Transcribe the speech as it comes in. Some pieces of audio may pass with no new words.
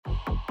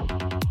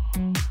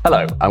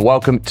Hello and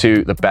welcome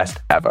to The Best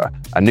Ever,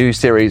 a new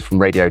series from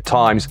Radio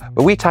Times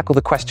where we tackle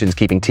the questions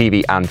keeping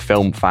TV and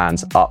film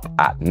fans up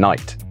at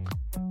night.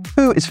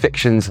 Who is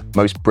fiction's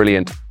most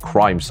brilliant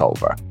crime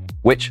solver?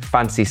 Which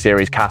fantasy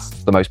series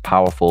casts the most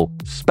powerful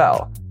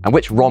spell? And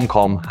which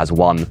rom-com has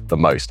won the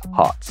most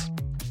hearts?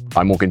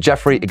 I'm Morgan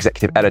Jeffrey,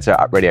 executive editor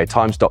at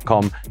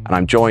radiotimes.com, and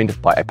I'm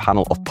joined by a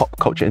panel of pop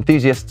culture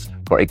enthusiasts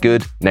for a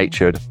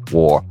good-natured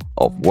war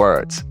of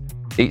words.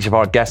 Each of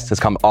our guests has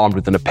come armed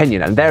with an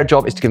opinion, and their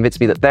job is to convince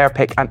me that their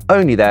pick, and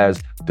only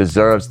theirs,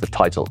 deserves the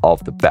title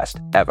of the best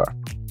ever.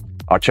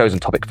 Our chosen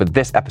topic for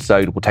this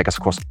episode will take us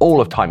across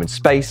all of time and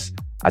space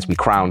as we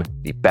crown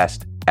the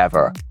best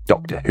ever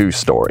Doctor Who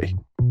story.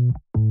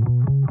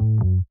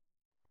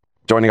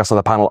 Joining us on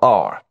the panel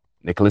are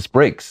Nicholas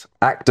Briggs,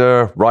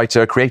 actor,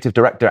 writer, creative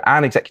director,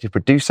 and executive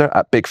producer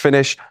at Big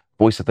Finish,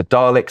 voice of the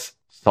Daleks,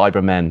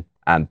 Cybermen,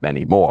 and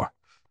many more.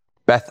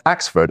 Beth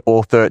Axford,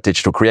 author,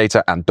 digital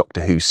creator, and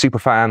Doctor Who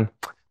superfan.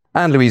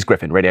 And Louise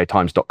Griffin,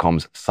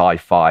 radiotimes.com's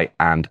sci-fi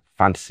and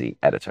fantasy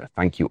editor.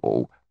 Thank you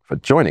all for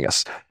joining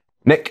us.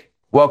 Nick,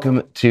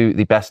 welcome to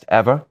the best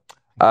ever.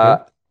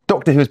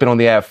 Doctor Who has been on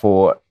the air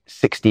for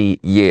 60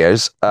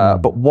 years,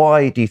 but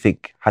why do you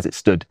think has it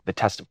stood the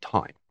test of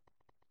time?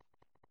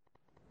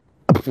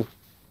 It's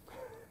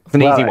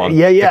an easy one.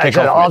 Yeah.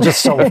 I'll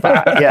just solve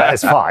that. Yeah,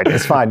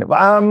 it's fine.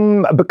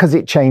 Because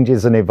it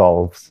changes and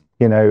evolves.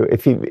 You know,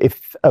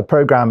 if a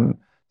program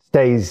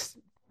stays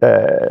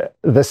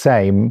the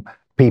same,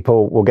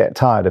 people will get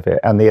tired of it.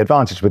 And the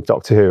advantage with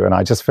Doctor Who, and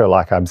I just feel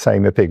like I'm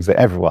saying the things that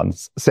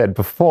everyone's said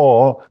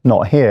before,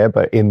 not here,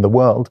 but in the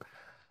world,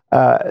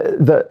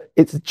 that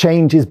its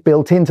change is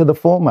built into the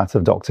format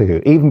of Doctor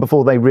Who. Even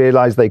before they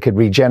realised they could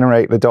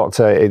regenerate the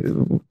Doctor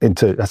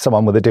into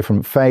someone with a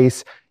different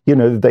face, you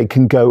know, they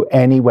can go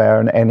anywhere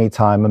and any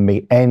time and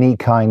meet any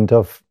kind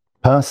of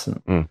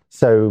person.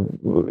 So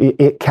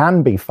it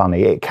can be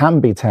funny, it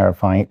can be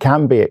terrifying, it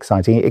can be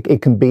exciting,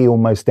 it can be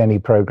almost any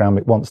program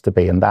it wants to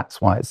be, and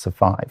that's why it's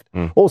survived.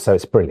 Also,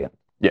 it's brilliant.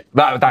 Yeah,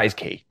 that is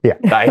key. Yeah,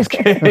 that is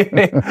key.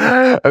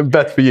 And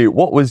Beth, for you,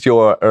 what was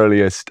your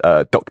earliest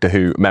Doctor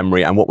Who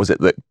memory, and what was it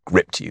that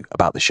gripped you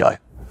about the show?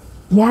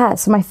 Yeah,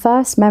 so my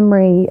first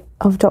memory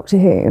of Doctor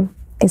Who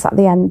is at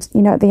the end,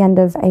 at the end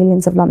of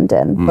Aliens of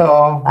London.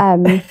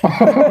 Where...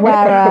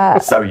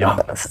 so young.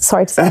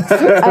 Sorry to say.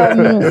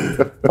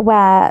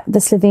 Where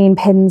the Slovene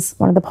pins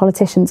one of the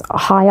politicians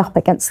high up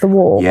against the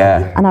wall.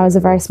 Yeah. And I was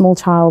a very small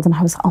child and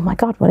I was, oh my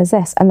God, what is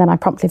this? And then I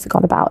promptly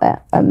forgot about it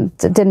and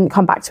didn't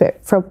come back to it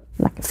for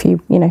like a few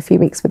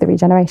weeks with the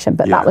regeneration.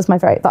 But that's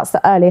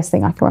the earliest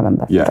thing I can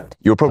remember. Yeah.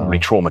 You were probably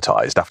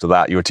traumatized after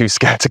that. You were too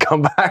scared to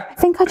come back. I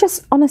think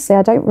honestly,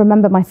 I don't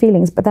remember my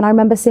feelings, but then I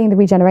remember seeing the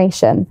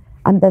regeneration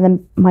and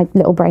then my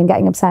little brain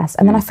getting obsessed.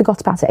 And then I forgot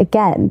about it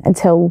again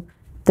until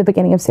the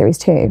beginning of series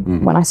 2,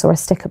 when I saw a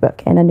sticker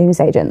book in a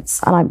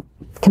newsagent's and I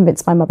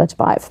convinced my mother to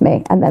buy it for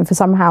me. And then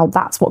somehow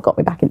that's what got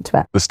me back into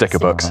it. The sticker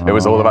books. It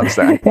was all about the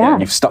sticker. Yeah.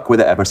 You've stuck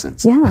with it ever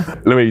since. Yeah.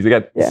 Louise,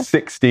 again,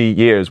 60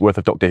 years worth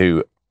of Doctor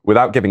Who.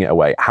 Without giving it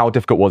away, how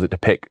difficult was it to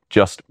pick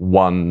just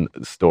one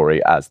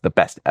story as the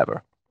best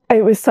ever?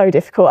 It was so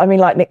difficult. I mean,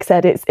 like Nick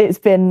said, it's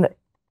been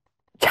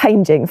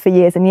changing for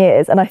years and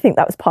years, and I think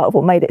that was part of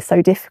what made it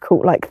so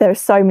difficult. Like, there are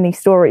so many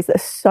stories that are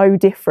so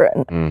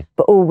different,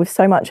 but all with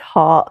so much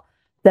heart.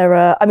 There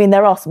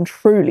are some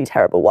truly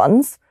terrible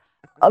ones.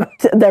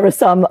 There are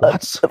some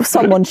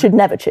someone should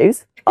never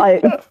choose.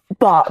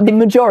 But the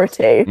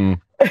majority.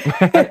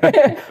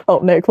 Oh,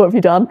 Nick, what have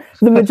you done?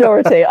 The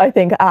majority, I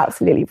think, are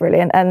absolutely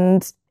brilliant,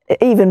 and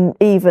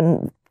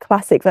even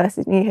classic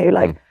versus New Who.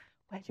 Like,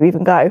 where do you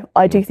even go?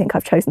 I do think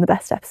I've chosen the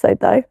best episode,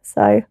 though.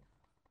 So.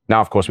 Now,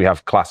 of course, we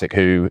have classic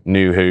Who,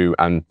 new Who,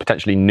 and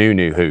potentially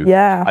new Who.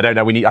 Yeah. I don't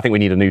know. I think we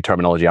need a new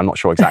terminology. I'm not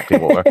sure exactly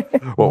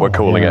what we're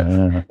calling it.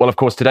 Yeah. Well, of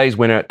course, today's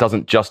winner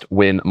doesn't just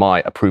win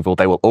my approval.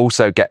 They will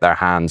also get their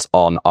hands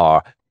on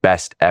our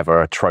best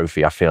ever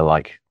trophy. I feel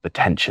like the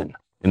tension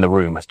in the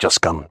room has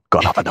just gone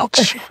up a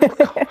notch.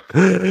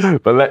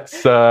 But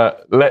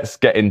let's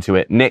get into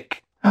it.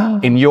 Nick,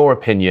 in your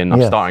opinion,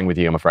 I'm starting with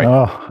you, I'm afraid.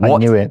 I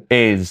knew it. What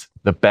is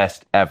the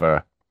best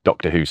ever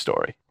Doctor Who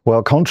story?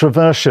 Well,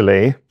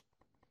 controversially,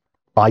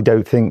 I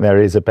don't think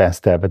there is a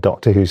best ever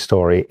Doctor Who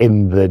story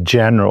in the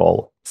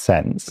general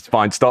sense. It's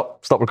fine.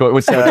 Stop recording.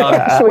 We're done.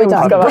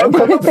 I've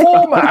broken the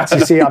format. You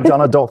see, I've done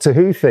a Doctor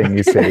Who thing,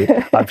 you see.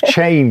 I've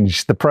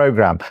changed the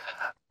programme.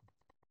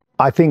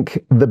 I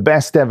think the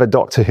best ever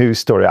Doctor Who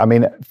story, I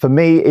mean, for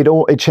me,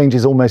 it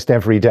changes almost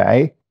every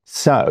day.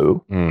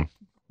 So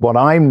what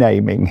I'm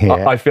naming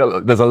here... I feel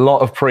there's a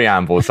lot of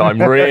preamble, so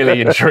I'm really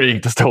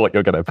intrigued as to what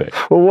you're going to pick.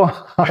 Well,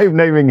 what I'm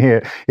naming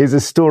here is a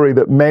story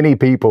that many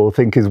people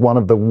think is one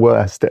of the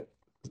worst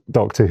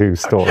Doctor Who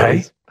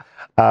stories,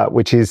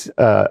 which is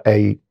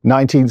a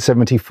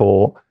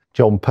 1974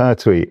 Jon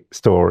Pertwee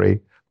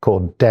story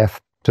called Death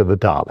to the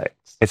Daleks.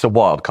 It's a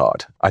wild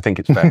card, I think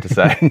it's fair to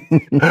say.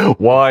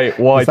 Why?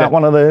 Is that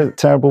one of the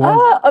terrible ones?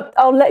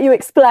 I'll let you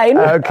explain.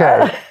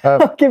 Okay.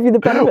 I'll give you the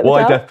benefit of the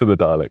Why doubt. Death to the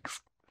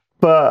Daleks?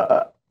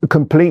 For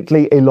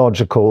completely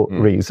illogical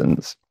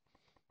reasons.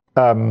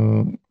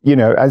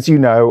 as you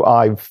know,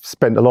 I've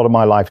spent a lot of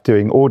my life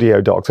doing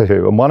audio Doctor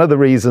Who. And one of the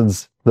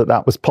reasons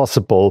that was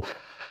possible,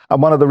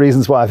 and one of the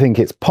reasons why I think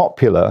it's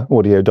popular,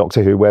 audio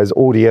Doctor Who, whereas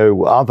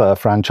audio other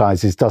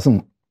franchises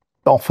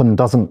often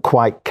doesn't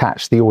quite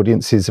catch the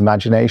audience's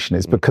imagination,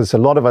 is because a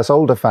lot of us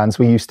older fans,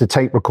 we used to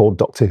tape record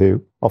Doctor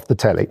Who off the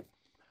telly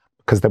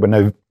because there were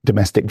no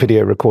domestic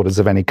video recorders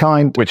of any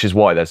kind. Which is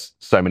why there's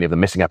so many of the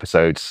missing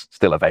episodes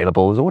still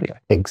available as audio.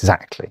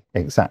 Exactly.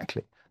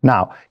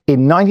 Now,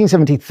 in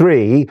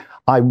 1973,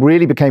 I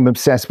really became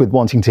obsessed with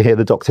wanting to hear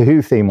the Doctor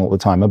Who theme all the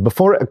time. And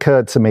before it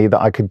occurred to me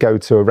that I could go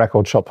to a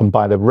record shop and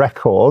buy the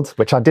records,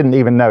 which I didn't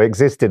even know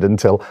existed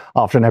until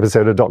after an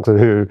episode of Doctor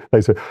Who,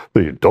 they said,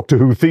 the Doctor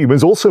Who theme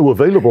is also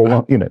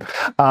available.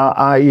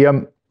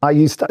 I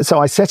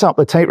set up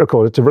the tape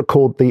recorder to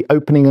record the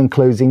opening and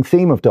closing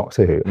theme of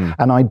Doctor Who.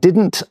 And I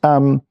didn't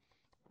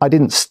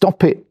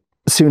stop it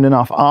soon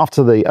enough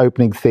after the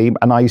opening theme,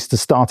 and I used to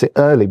start it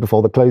early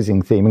before the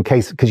closing theme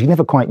because you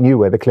never quite knew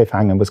where the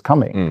cliffhanger was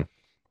coming.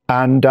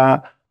 And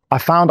I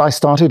found I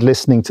started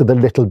listening to the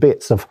little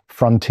bits of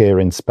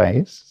Frontier in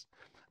Space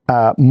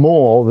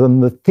more than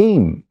the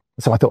theme.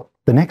 So I thought,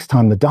 the next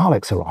time the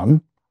Daleks are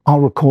on,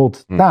 I'll record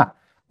that.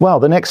 Well,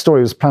 the next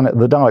story was Planet of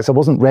the Daleks. I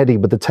wasn't ready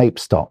with the tape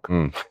stock.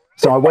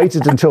 So I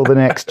waited until the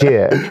next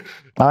year.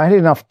 I had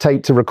enough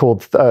tape to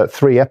record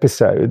 3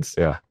 episodes.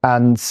 Yeah.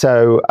 And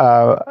so,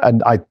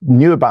 and I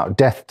knew about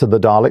Death to the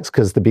Daleks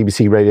because the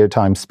BBC Radio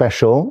Times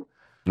special,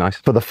 nice,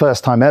 for the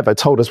first time ever,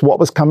 told us what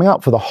was coming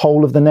up for the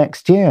whole of the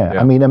next year.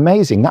 Yeah. I mean,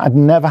 amazing. That had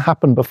never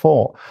happened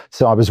before.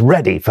 So I was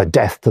ready for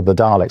Death to the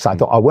Daleks. I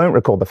thought, I won't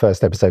record the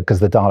first episode because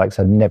the Daleks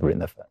are never in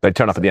the first. They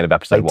turn up at the end of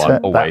episode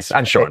 1, always.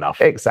 And sure enough.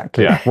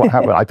 Exactly what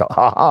happened. I thought,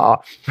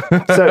 ha.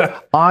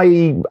 So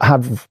I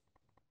have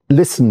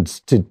listened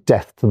to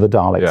Death to the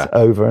Daleks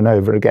over and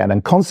over again.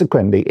 And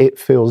consequently, it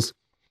feels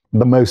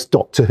the most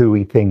Doctor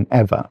Who-y thing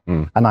ever.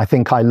 And I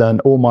think I learned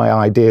all my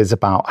ideas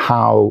about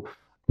how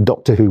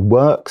Doctor Who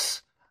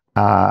works,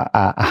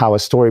 how a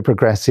story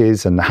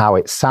progresses and how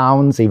it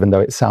sounds, even though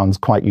it sounds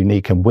quite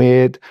unique and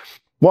weird.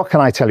 What can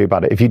I tell you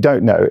about it? If you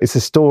don't know, it's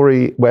a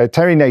story where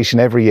Terry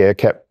Nation every year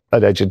kept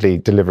allegedly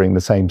delivering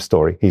the same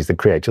story. He's the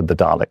creator of the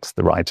Daleks,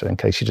 the writer, in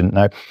case you didn't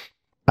know.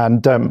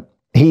 And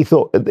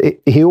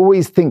he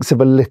always thinks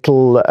of a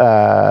little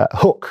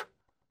hook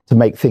to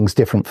make things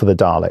different for the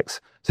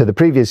Daleks. So the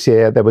previous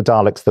year, there were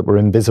Daleks that were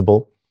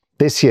invisible.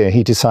 This year,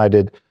 he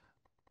decided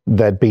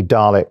there'd be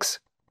Daleks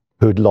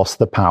who'd lost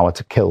the power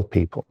to kill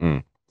people.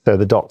 So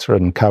the Doctor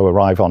and co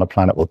arrive on a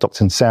planet, well,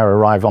 Doctor and Sarah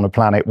arrive on a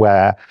planet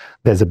where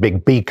there's a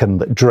big beacon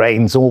that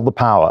drains all the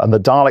power. And the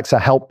Daleks are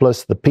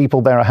helpless. The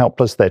people there are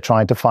helpless. They're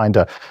trying to find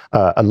a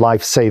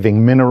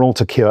life-saving mineral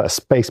to cure a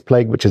space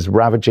plague, which is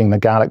ravaging the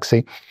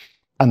galaxy.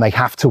 And they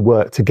have to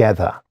work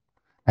together.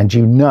 And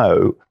you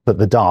know that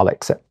the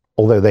Daleks,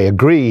 although they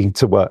agree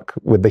to work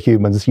with the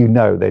humans, you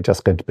know they're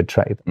just going to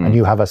betray them. And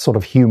you have a sort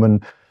of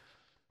human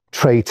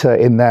traitor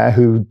in there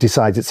who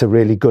decides it's a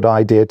really good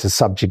idea to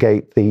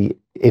subjugate the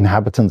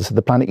inhabitants of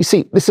the planet. You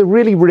see, this is a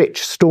really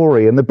rich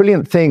story. And the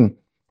brilliant thing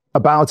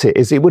about it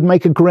is it would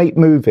make a great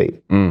movie.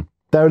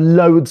 There are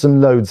loads and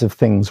loads of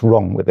things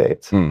wrong with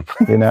it,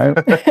 you know.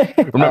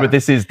 Remember,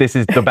 this is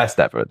the best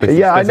ever. This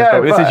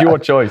is your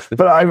choice.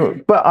 But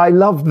I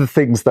love the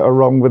things that are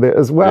wrong with it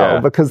as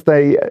well because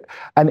they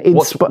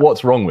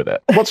what's wrong with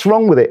it? What's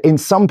wrong with it? In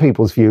some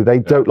people's view, they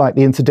don't like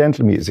the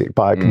incidental music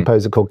by a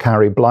composer called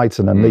Carrie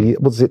Blyton and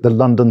the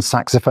London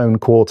Saxophone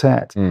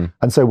Quartet.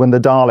 And so when the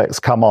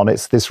Daleks come on,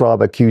 it's this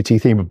rather cutie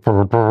theme.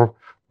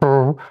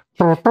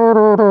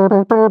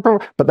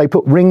 But they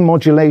put ring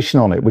modulation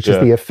on it, which is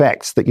the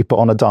effects that you put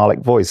on a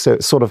Dalek voice. So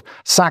it's sort of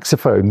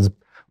saxophones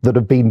that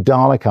have been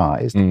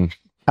Dalekized.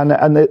 And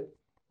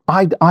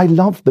I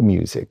love the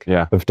music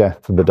of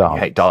Death to the Daleks. I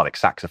hate Dalek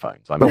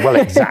saxophones. Well,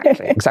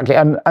 exactly.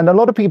 And a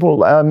lot of people,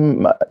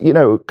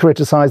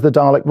 criticize the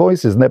Dalek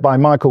voices, and they're by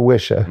Michael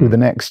Wisher, who the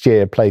next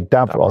year played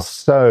Davros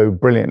so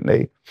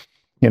brilliantly.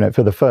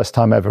 For the first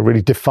time ever,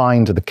 really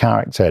defined the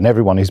character. And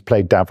everyone who's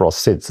played Davros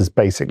since has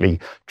basically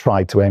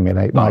tried to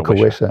emulate Michael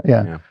Wisher.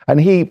 And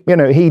he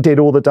did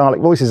all the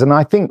Dalek voices. And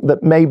I think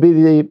that maybe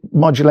the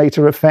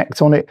modulator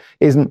effect on it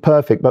isn't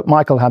perfect, but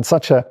Michael had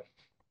such a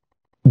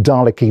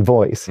Dalek-y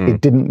voice,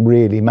 it didn't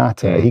really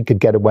matter. He could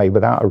get away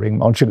without a ring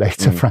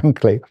modulator,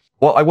 frankly.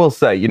 Well, I will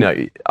say,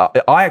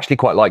 I actually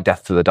quite like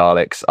Death to the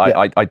Daleks.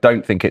 I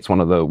don't think it's one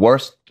of the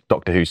worst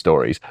Doctor Who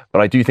stories,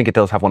 but I do think it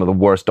does have one of the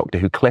worst Doctor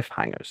Who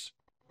cliffhangers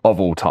of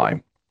all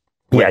time.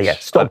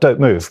 Stop, don't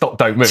move. Stop,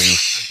 don't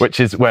move, which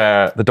is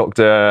where the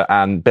Doctor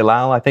and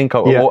Bilal, I think,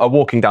 are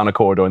walking down a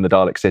corridor in the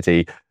Dalek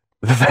city.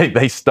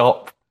 They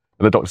stop,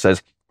 and the Doctor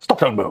says, "Stop,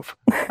 don't move."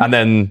 And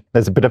then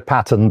there's a bit of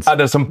patterned and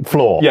there's some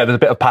floor. Yeah, there's a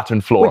bit of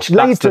patterned floor. Which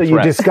later you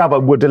discover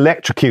would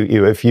electrocute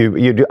you if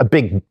you do a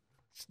big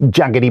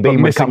jaggedy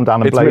beam would come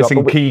down and blow It's up.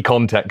 missing key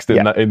context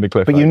in the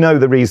cliffhanger. But you know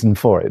the reason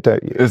for it,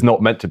 don't you? It's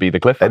not meant to be the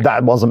cliffhanger.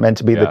 That wasn't meant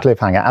to be the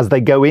cliffhanger. As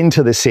they go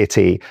into the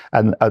city,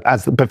 and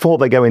before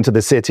they go into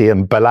the city,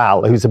 and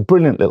Bilal, who's a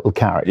brilliant little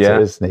character,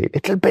 isn't he?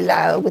 Little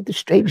Bilal with the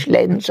strange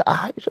lens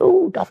eyes.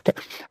 Oh, doctor.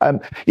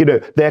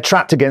 They're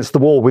trapped against the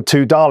wall with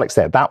 2 Daleks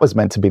there. That was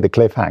meant to be the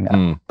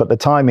cliffhanger. But the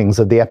timings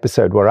of the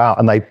episode were out,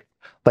 and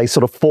they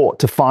sort of fought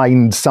to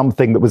find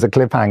something that was a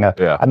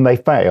cliffhanger, and they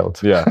failed.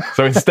 Yeah.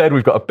 So instead,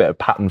 we've got a bit of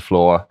pattern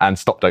flaw and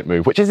stop, don't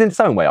move, which is in its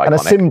own way iconic. And a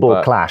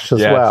cymbal clash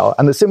as well.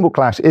 And the cymbal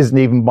clash isn't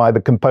even by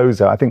the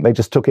composer. I think they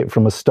just took it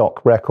from a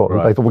stock record.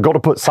 Right. They thought, we've got to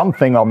put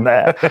something on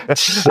there.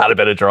 Add a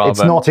bit of drama.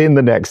 It's not in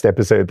the next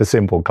episode, the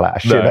cymbal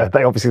clash. No.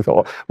 They obviously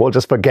thought, we'll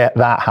just forget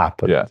that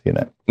happened.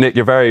 Yeah. Nick,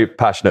 you're very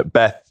passionate.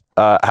 Beth,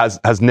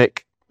 has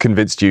Nick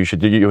convinced you?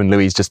 Should you and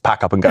Louise just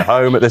pack up and go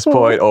home at this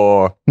point,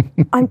 or?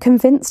 I'm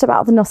convinced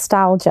about the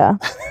nostalgia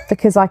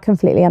because I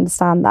completely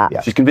understand that.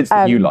 She's convinced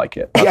that you like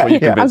it. That's what you're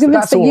convinced. I'm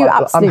convinced that you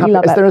absolutely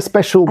love it. Is there a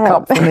special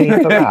cup for me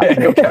for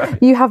that?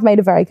 You have made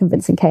a very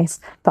convincing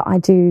case, but I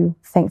do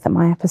think that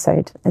my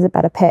episode is a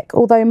better pick.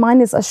 Although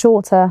mine is a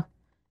shorter,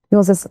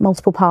 yours is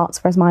multiple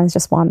parts, whereas mine is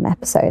just one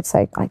episode.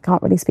 So I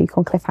can't really speak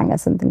on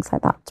cliffhangers and things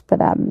like that.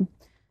 But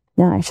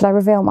no, should I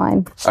reveal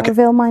mine? Should I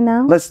reveal mine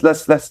now? Let's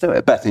do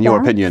it. Beth, in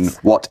your opinion,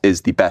 what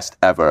is the best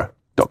ever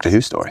Doctor Who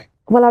story?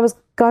 Well, I was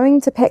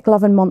going to pick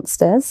Love and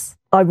Monsters.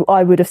 I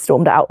would have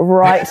stormed out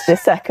right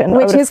this second.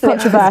 Which is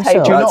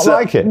controversial. Do you not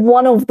like it?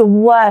 One of the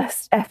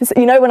worst episodes.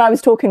 You know, when I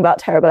was talking about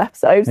terrible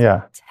episodes?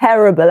 Yeah.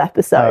 Terrible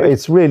episode. No,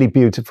 it's really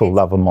beautiful,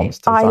 Love and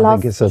Monsters. I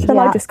think it's a Shall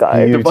I just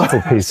go?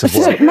 beautiful piece of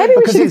work. Maybe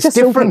we because should it's just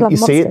all pick different. Love You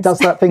and see, it Monsters. does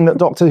that thing that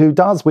Doctor Who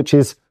does, which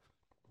is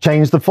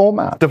change the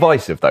format.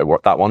 Divisive, though,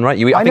 that one, right?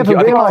 I never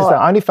realised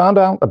that. I only found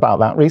out about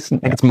that recently.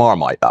 I think it's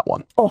Marmite, that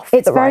one.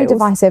 It's very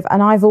divisive,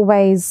 and I've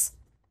always,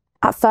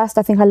 at first,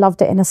 I think I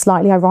loved it in a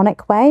slightly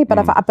ironic way,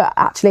 but but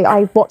actually,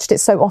 I watched it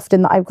so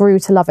often that I grew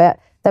to love it.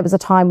 There was a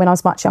time when I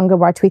was much younger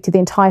where I tweeted the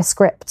entire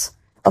script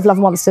of Love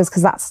and Monsters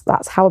because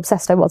that's how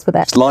obsessed I was with it.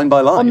 Just line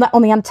by line.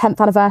 On the 10th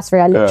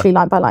anniversary, I literally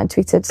line by line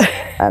tweeted.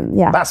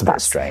 That's a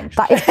bit strange.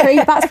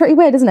 That's pretty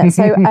weird, isn't it?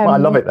 So I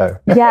love it though.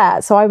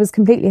 So I was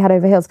completely head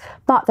over heels.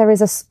 But there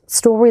is a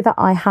story that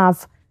I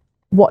have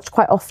watched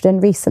quite often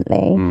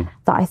recently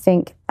that I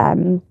think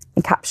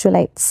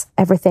encapsulates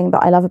everything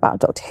that I love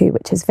about Doctor Who,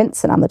 which is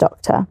Vincent and the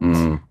Doctor,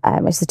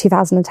 which is a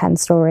 2010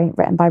 story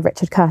written by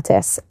Richard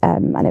Curtis,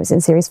 and it was in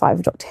Series 5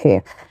 of Doctor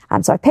Who.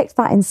 And so I picked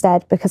that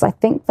instead because I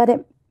think that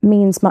it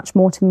means much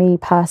more to me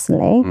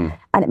personally,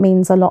 and it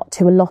means a lot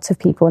to a lot of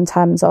people in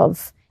terms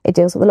of it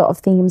deals with a lot of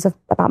themes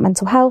about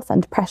mental health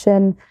and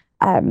depression,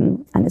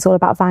 and it's all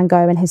about Van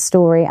Gogh and his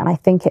story. And I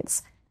think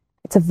it's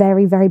a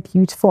very, very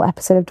beautiful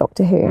episode of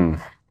Doctor Who.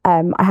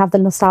 I have the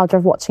nostalgia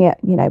of watching it,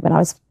 when I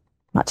was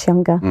much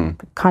younger,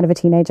 kind of a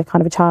teenager,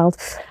 kind of a child.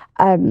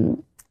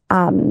 And,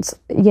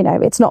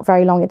 it's not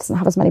very long. It doesn't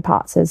have as many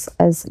parts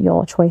as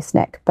your choice,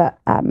 Nick. But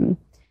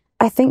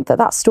I think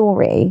that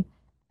story,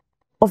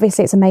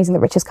 obviously it's amazing that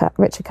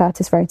Richard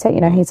Curtis wrote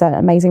it. He's an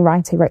amazing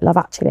writer. He wrote Love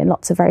Actually and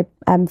lots of very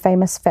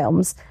famous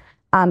films.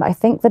 And I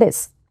think that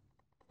it's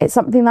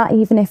something that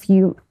even if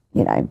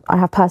I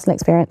have personal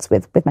experience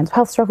with mental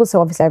health struggles,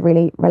 so obviously I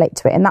really relate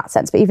to it in that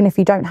sense. But even if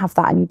you don't have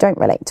that and you don't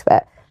relate to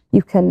it,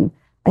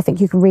 I think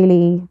you can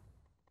really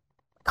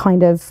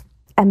kind of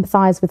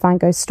empathise with Van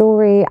Gogh's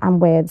story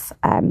and with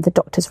the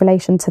Doctor's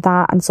relation to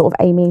that, and sort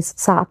of Amy's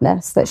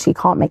sadness that she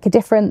can't make a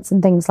difference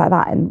and things like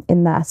that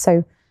in there.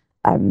 So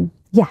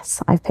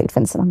yes, I've picked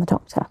Vincent and the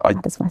Doctor.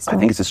 That is my story. I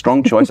think it's a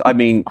strong choice. I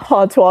mean,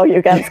 hard to argue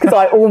against because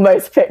I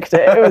almost picked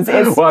it.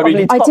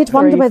 I did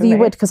wonder whether you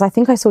would, because I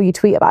think I saw you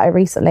tweet about it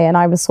recently, and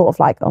I was sort of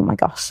like, oh my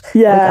gosh,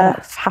 we're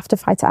gonna have to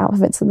fight it out with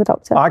Vincent and the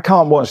Doctor. I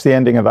can't watch the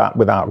ending of that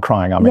without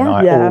crying. I mean,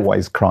 I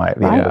always cry at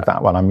the end of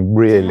that one. I'm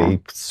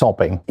really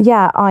sobbing.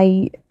 Yeah,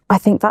 I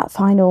think that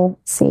final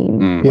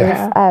scene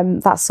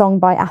with that song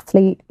by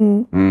Athlete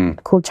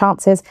called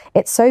Chances,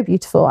 it's so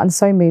beautiful and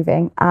so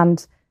moving.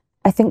 And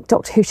I think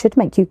Doctor Who should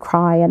make you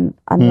cry and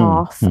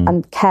laugh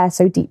and care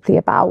so deeply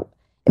about.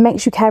 It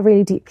makes you care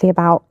really deeply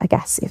about, I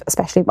guess,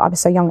 especially I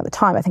was so young at the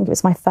time. I think it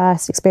was my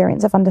first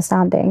experience of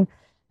understanding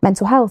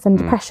mental health and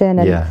depression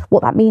and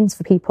what that means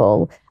for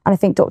people. And I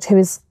think Doctor Who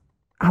is,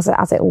 as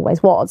it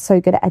always was, so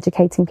good at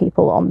educating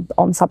people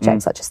on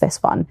subjects such as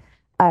this one.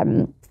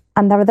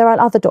 And there are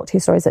other Doctor Who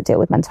stories that deal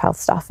with mental health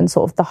stuff and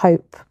sort of the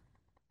hope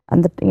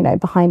and the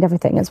behind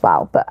everything as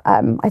well. But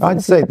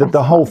I'd say that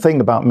the whole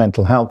thing about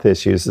mental health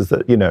issues is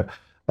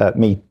that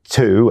Me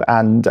Too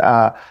and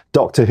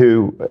Doctor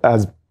Who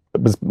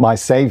was my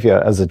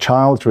saviour as a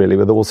child, really,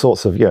 with all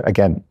sorts of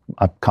again,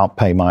 I can't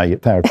pay my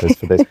therapist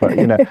for this, but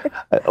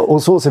all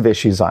sorts of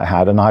issues I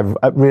had, and I've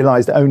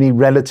realised only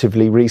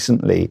relatively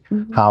recently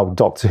how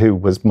Doctor Who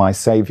was my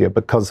saviour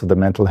because of the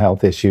mental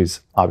health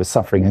issues I was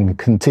suffering and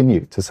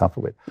continue to suffer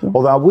with.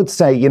 Although I would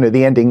say,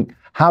 the ending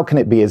how can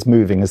it be as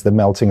moving as the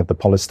melting of the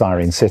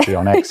polystyrene city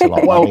on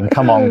Exelon? I mean,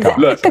 come on, guys.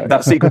 Look,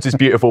 that sequence is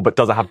beautiful, but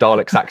does it have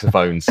Dalek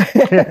saxophones? Does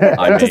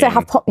it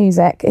have pop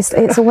music? It's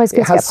always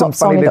good It to get has some pop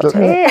song funny in little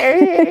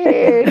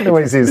Doctor Who.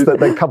 noises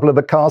that a couple of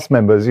the cast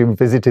members who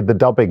visited the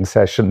dubbing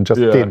session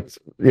just did,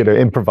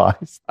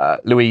 improvise.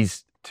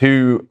 Louise,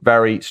 two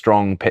very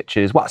strong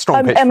pitches. What a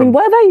strong pitch I mean, from...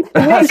 were they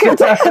really good?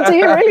 Do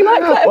you really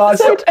like that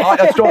episode?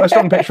 a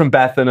strong pitch from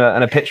Beth and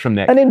a pitch from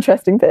Nick. An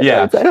interesting pitch,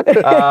 Yeah. I would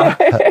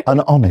say.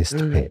 An honest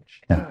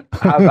pitch. Yeah.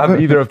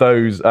 Have either of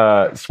those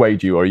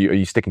swayed you, or are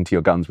you sticking to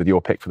your guns with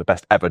your pick for the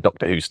best ever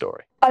Doctor Who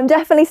story? I'm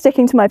definitely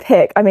sticking to my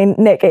pick. I mean,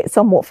 Nick, it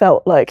somewhat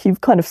felt like you've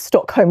kind of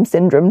Stockholm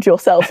syndromed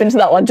yourself into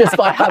that one just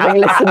by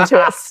having listened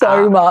to it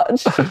so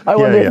much. I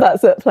wonder if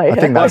that's at play I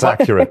here. think that's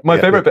accurate. My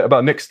favourite bit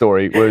about Nick's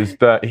story was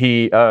that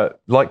he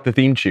liked the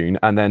theme tune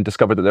and then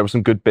discovered that there were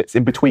some good bits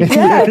in between.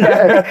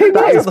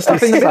 That is The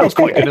stuff in the middle was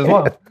quite good as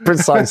well.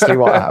 precisely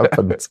what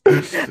happened.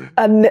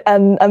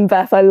 And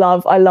Beth, I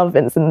love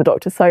Vincent the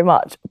Doctor so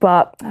much,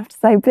 but I have to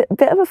say, bit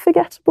of a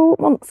forgettable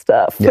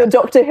monster for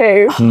Doctor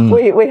Who.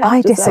 We have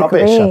I to say.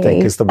 disagree. Rubbish, I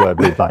think, is the word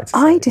we'd like to say.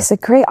 I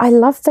disagree. I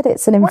love that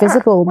it's an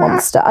invisible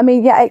monster. I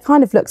mean, yeah, it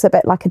kind of looks a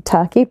bit like a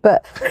turkey,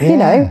 but you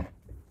know,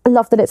 I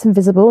love that it's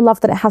invisible.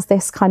 Love that it has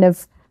this kind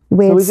of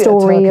weird So is it a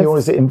story turkey of. or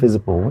is it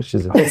invisible? Which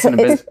is it? It's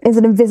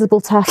an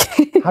invisible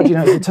turkey. How do you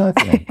know it's a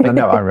turkey?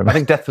 No, I remember. I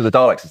think Death of the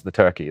Daleks is the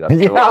turkey. That's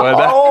Yeah.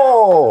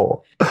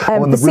 Oh,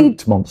 and the the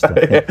root monster.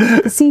 Yeah.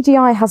 The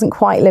CGI hasn't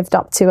quite lived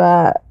up to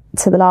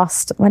the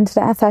last, when did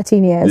it air?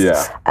 13 years.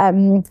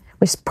 Yeah.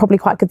 Which is probably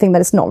quite a good thing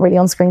that it's not really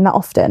on screen that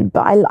often.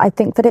 But I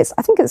think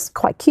it's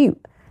quite cute.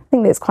 I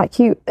think that it's quite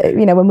cute,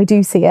 when we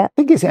do see it. I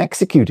think it's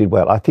executed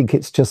well. I think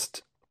it's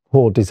just a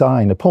poor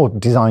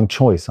design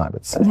choice, I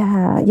would say.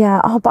 Yeah.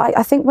 Oh, but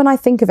I think when I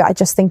think of it, I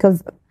just think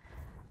of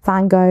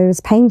Van Gogh's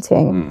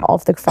painting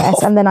of the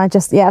Gefäß. And then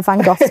Van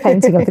Gogh's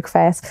painting of the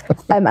Gefäß.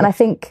 And I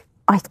think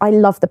I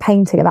love the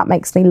painting, and that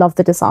makes me love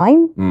the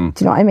design. Do you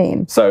know what I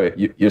mean? So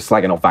you're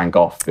slagging off Van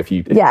Gogh if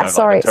you don't Yeah, like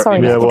sorry. the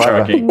turkey. Yeah,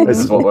 Turkey. This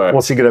is what we're...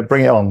 What's he going to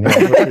bring it on?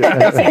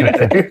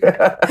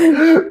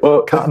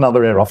 Well, Cut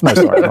another ear off. No,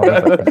 sorry.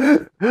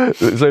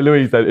 so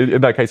Louise, then, in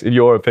that case, in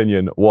your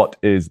opinion, what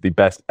is the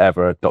best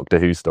ever Doctor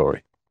Who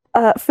story?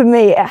 For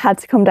me, it had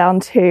to come down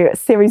to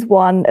Series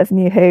 1 of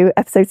New Who,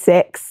 Episode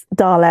 6,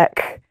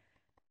 Dalek.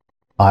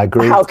 I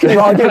agree. How can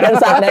you argue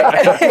against that, Nick?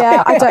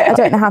 Yeah, I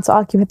don't know how to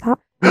argue with that.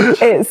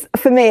 It's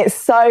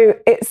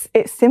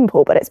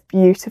simple, but it's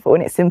beautiful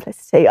in its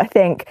simplicity. I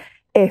think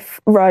if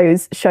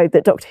Rose showed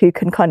that Doctor Who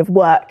can kind of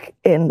work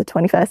in the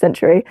 21st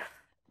century,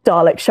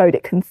 Dalek showed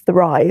it can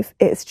thrive.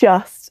 It's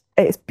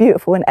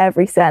beautiful in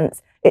every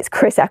sense. It's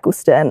Chris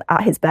Eccleston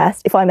at his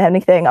best. If I'm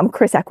anything, I'm a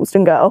Chris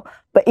Eccleston girl.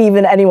 But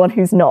even anyone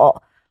who's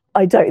not,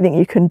 I don't think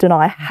you can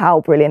deny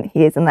how brilliant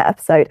he is in that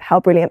episode, how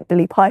brilliant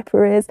Billie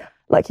Piper is.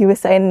 Like you were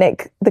saying,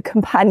 Nick, the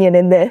companion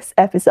in this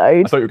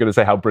episode. I thought you were going to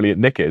say how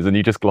brilliant Nick is, and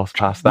you just glossed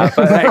past that.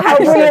 But hey, How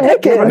brilliant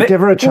Nick is. Give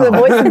her a chance. The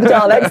voice of the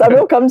Daleks. I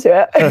will come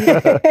to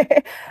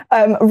it.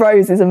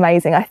 Rose is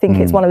amazing. I think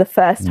it's one of the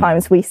first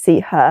times we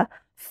see her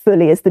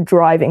fully as the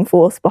driving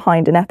force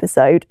behind an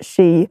episode.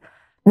 She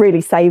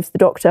really saves the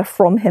Doctor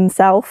from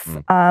himself.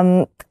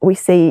 We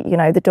see,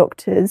 the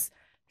Doctor's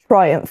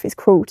triumph, his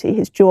cruelty,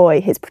 his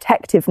joy, his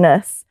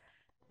protectiveness.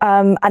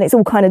 And it's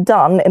all kind of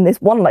done in this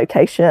one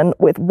location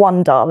with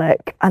one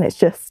Dalek, and it's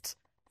just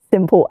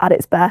simple at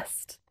its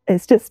best.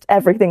 It's just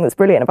everything that's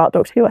brilliant about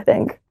Doctor Who, I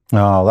think.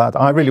 Oh,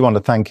 I really want to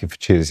thank you for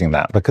choosing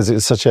that, because it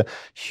was such a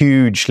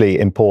hugely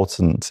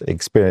important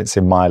experience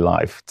in my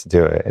life to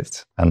do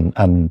it.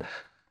 And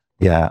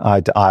yeah,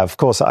 I of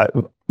course,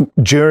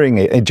 during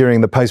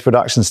the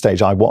post-production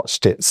stage, I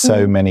watched it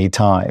so many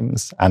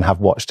times and have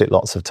watched it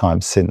lots of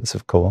times since,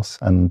 of course.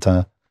 And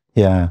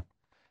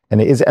and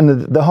it is,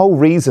 and the whole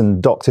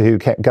reason Doctor Who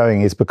kept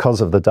going is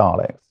because of the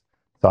Daleks.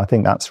 So I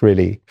think that's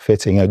really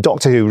fitting.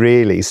 Doctor Who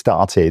really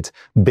started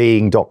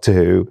being Doctor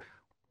Who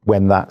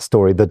when that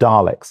story, The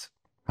Daleks,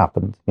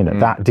 happened.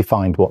 That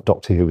defined what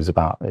Doctor Who was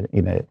about.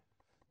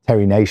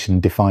 Terry Nation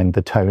defined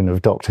the tone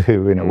of Doctor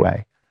Who in a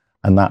way.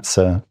 And that's,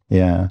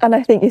 yeah. And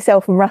I think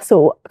yourself and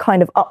Russell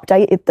kind of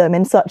updated them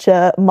in such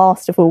a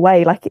masterful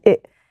way.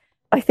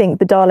 I think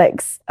the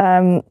Daleks,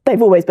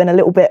 they've always been a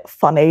little bit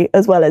funny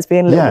as well as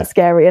being a little bit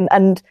scary.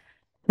 And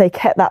they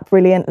kept that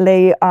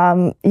brilliantly.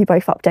 You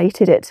both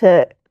updated it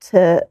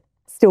to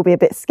still be a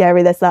bit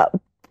scary. There's that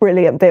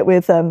brilliant bit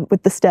with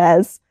the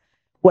stairs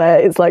where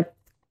it's like,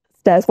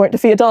 stairs won't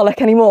defeat a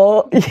Dalek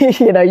anymore.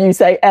 You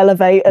say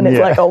elevate and it's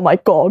like, oh my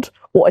God,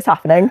 what is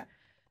happening?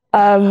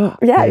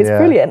 It's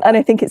brilliant. And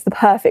I think it's the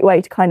perfect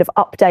way to kind of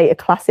update a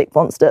classic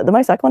monster, the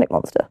most iconic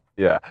monster.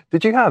 Yeah.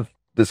 Did you have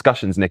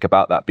discussions, Nick,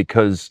 about that?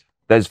 Because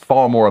there's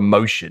far more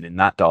emotion in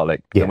that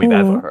Dalek than we've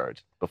ever heard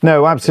before.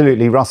 No,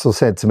 absolutely. Russell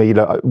said to me,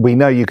 look, we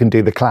know you can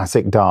do the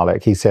classic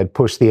Dalek. He said,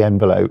 push the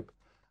envelope.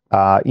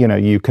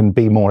 You can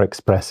be more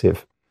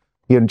expressive.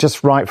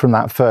 Just right from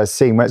that first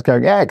scene where it's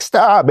going,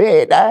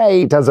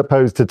 exterminate, as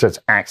opposed to just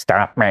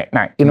exterminate.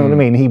 You know what I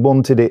mean? He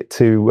wanted it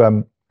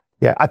to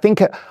Yeah, I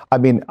think, I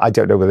mean, I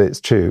don't know whether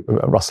it's true.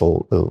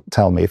 Russell will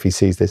tell me if he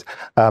sees this.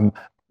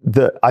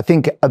 I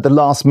think at the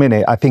last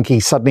minute, I think he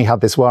suddenly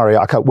had this worry.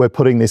 We're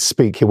putting this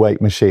Speak Your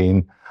Weight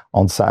machine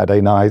on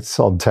Saturday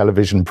nights on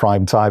television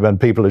prime time, and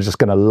people are just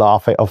going to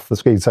laugh it off the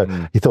screen. So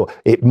he thought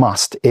it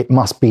must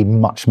be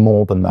much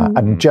more than that.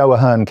 And Joe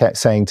Ahern kept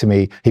saying to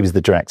me, he was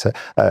the director,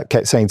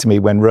 kept saying to me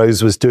when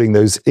Rose was doing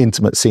those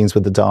intimate scenes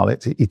with the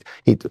Daleks,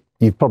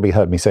 you've probably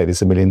heard me say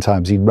this a million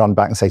times, he'd run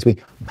back and say to me,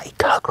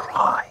 make her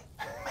cry.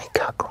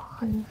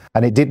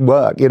 And it did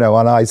work, you know,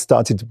 and I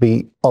started to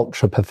be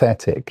ultra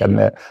pathetic,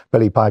 and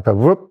Billie Piper,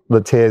 whoop,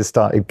 the tears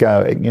started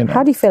going, you know.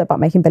 How do you feel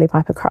about making Billie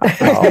Piper cry?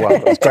 Oh, well,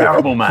 it was great.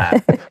 Terrible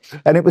man.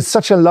 And it was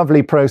such a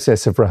lovely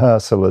process of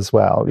rehearsal as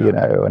well, you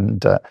know,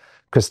 and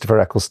Christopher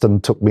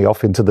Eccleston took me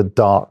off into the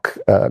dark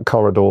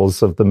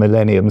corridors of the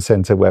Millennium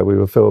Centre where we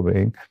were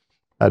filming.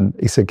 And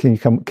he said, can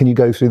you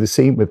go through the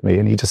scene with me?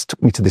 And he just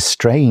took me to this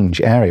strange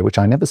area, which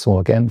I never saw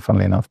again,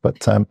 funnily enough.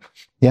 But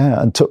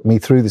and took me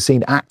through the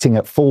scene, acting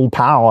at full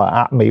power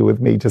at me, with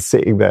me just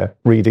sitting there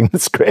reading the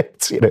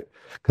script, you know,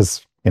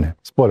 because, you know,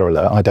 spoiler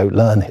alert, I don't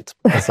learn it.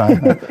 By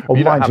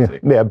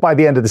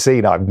the end of the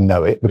scene, I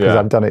know it because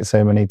I've done it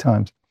so many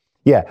times.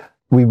 Yeah,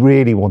 we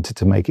really wanted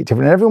to make it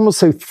different. And everyone was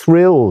so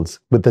thrilled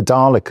with the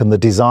Dalek and the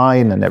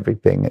design and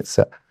everything.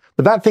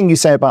 But that thing you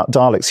say about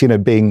Daleks, you know,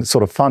 being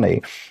sort of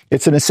funny,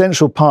 it's an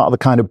essential part of the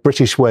kind of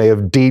British way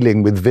of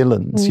dealing with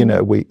villains. You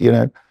know,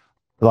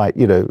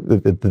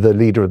 the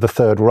leader of the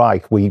Third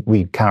Reich,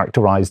 we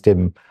characterized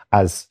him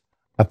as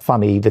a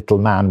funny little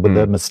man with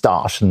a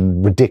moustache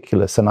and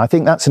ridiculous. And I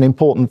think that's an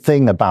important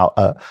thing about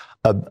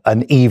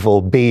an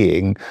evil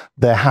being.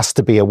 There has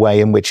to be a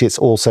way in which it's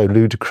also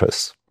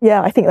ludicrous.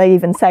 Yeah, I think they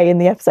even say in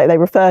the episode, they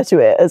refer to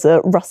it as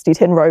a rusty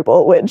tin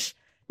robot, which,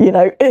 you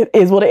know, it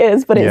is what it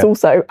is, but it's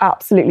also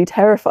absolutely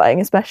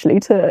terrifying, especially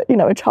to, you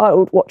know, a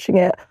child watching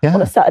it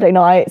on a Saturday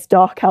night. It's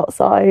dark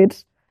outside.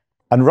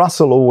 And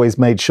Russell always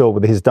made sure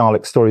with his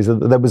Dalek stories that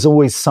there was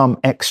always some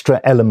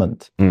extra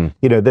element. You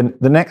know, then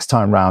the next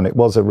time round, it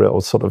was a real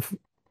sort of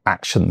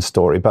action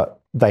story, but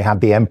they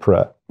had the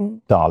Emperor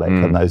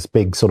Dalek and those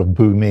big sort of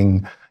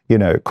booming, you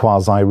know,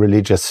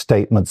 quasi-religious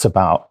statements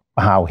about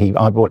how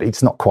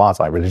it's not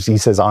quasi-religious. He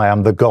says, I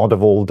am the god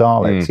of all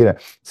Daleks, you know.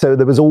 So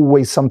there was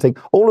always something,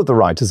 all of the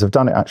writers have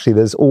done it actually,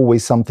 there's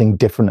always something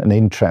different and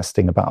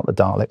interesting about the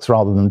Daleks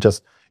rather than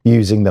just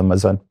using them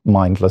as a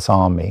mindless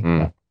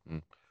army.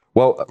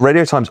 Well,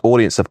 Radio Times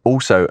audience have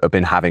also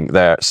been having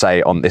their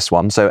say on this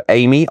one. So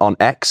Amy on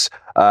X,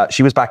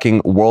 she was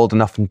backing World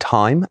Enough in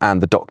Time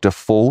and The Doctor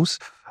Falls.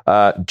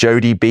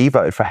 Jodie B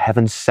voted for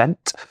Heaven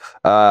Sent.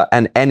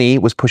 And Ennie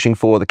was pushing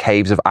for The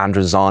Caves of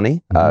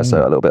Androzani.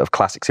 So a little bit of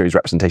classic series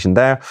representation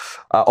there.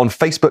 On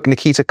Facebook,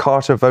 Nikita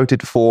Carter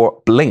voted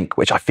for Blink,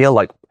 which I feel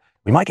like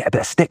we might get a bit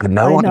of stick.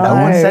 No one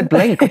said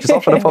Blink, which is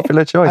often a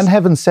popular choice. And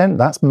Heaven Sent,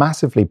 that's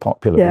massively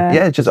popular.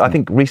 Yeah, I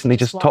think recently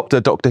just topped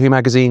a Doctor Who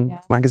magazine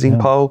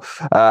poll.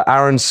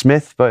 Aaron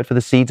Smith voted for The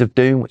Seeds of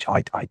Doom, which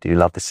I do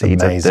love The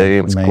Seeds of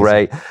Doom. It's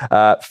great.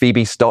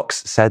 Phoebe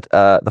Stocks said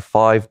The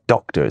Five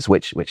Doctors,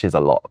 which is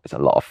a lot. It's a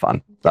lot of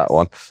fun, that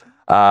one.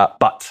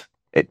 But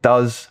it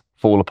does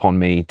fall upon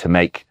me to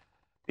make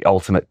the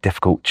ultimate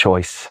difficult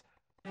choice.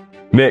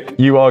 Nick,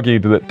 you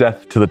argued that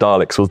Death to the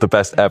Daleks was the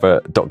best ever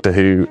Doctor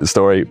Who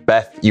story.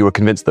 Beth, you were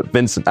convinced that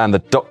Vincent and the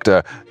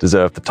Doctor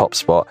deserved the top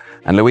spot.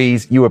 And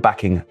Louise, you were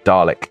backing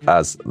Dalek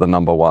as the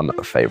number one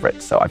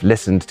favourite. So I've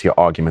listened to your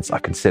arguments.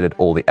 I've considered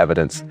all the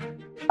evidence.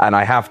 And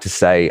I have to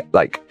say,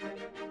 like,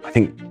 I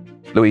think,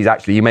 Louise,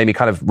 actually, you made me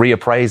kind of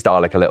reappraise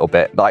Dalek a little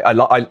bit. Like, I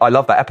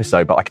love that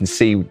episode, but I can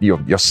see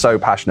you're so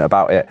passionate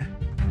about it.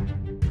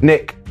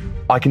 Nick,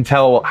 I can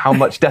tell how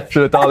much Death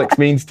to the Daleks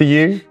means to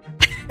you.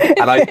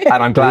 And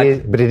I'm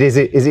glad. But is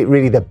it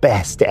really the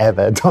best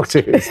ever Doctor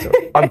Who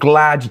story? I'm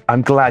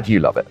glad you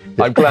love it.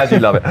 I'm glad you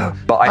love it.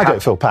 But I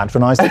don't feel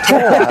patronised at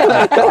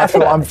all. I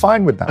feel I'm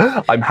fine with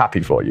that. I'm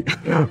happy for you.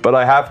 But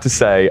I have to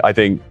say, I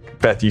think,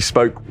 Beth, you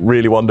spoke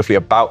really wonderfully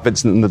about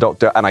Vincent and the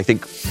Doctor. And I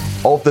think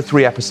of the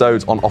 3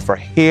 episodes on offer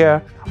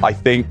here, I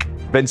think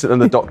Vincent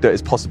and the Doctor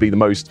is possibly the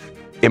most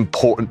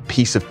important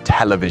piece of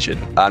television,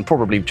 and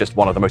probably just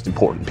one of the most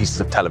important pieces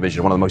of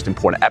television, one of the most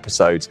important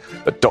episodes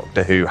that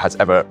Doctor Who has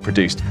ever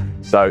produced.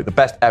 So the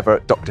best ever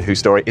Doctor Who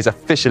story is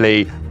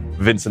officially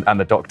Vincent and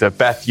the Doctor.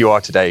 Beth, you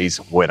are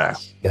today's winner.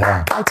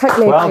 Yeah. I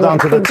totally well agree. Done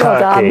to the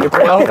turkey.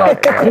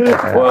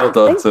 Well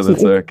done to the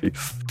turkey.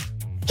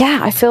 Yeah,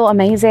 I feel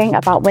amazing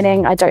about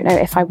winning. I don't know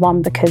if I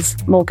won because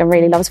Morgan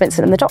really loves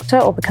Vincent and the Doctor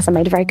or because I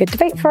made a very good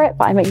debate for it,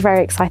 but I'm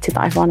very excited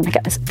that I've won and I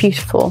get this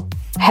beautiful,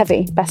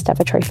 heavy, best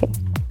ever trophy.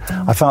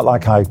 I felt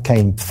like I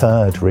came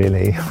third,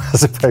 really,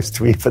 as opposed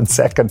to even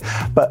second.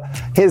 But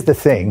here's the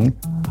thing.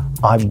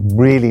 I'm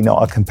really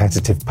not a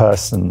competitive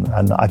person,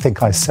 and I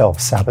think I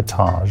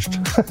self-sabotaged.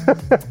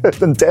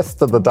 And Death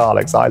to the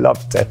Daleks, I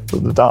loved Death to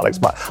the Daleks,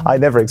 but I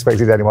never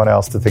expected anyone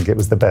else to think it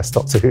was the best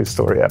Doctor Who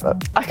story ever.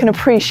 I can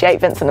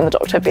appreciate Vincent and the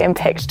Doctor being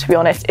picked, to be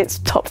honest. It's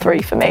top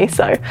 3 for me,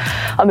 so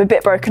I'm a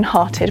bit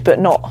broken-hearted, but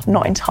not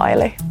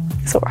entirely.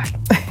 It's all right.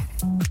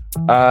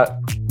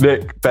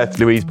 Nick, Beth,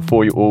 Louise,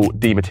 before you all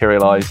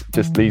dematerialise,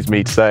 just leaves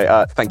me to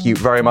say thank you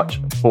very much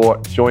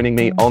for joining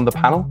me on the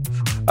panel.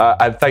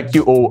 And thank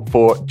you all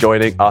for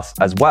joining us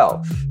as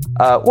well.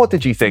 What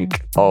did you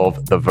think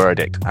of the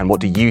verdict? And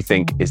what do you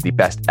think is the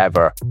best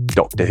ever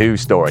Doctor Who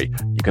story?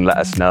 You can let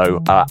us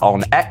know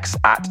on X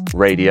at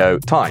Radio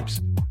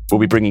Times. We'll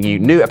be bringing you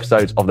new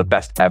episodes of The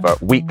Best Ever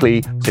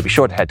weekly, so be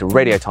sure to head to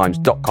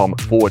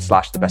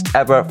radiotimes.com/The Best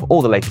Ever for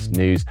all the latest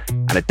news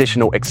and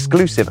additional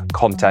exclusive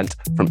content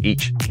from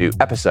each new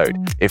episode.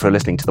 If you're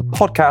listening to the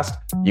podcast,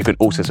 you can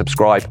also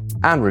subscribe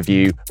and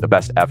review The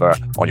Best Ever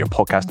on your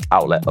podcast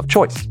outlet of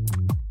choice.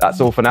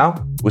 That's all for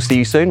now. We'll see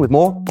you soon with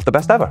more of The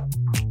Best Ever.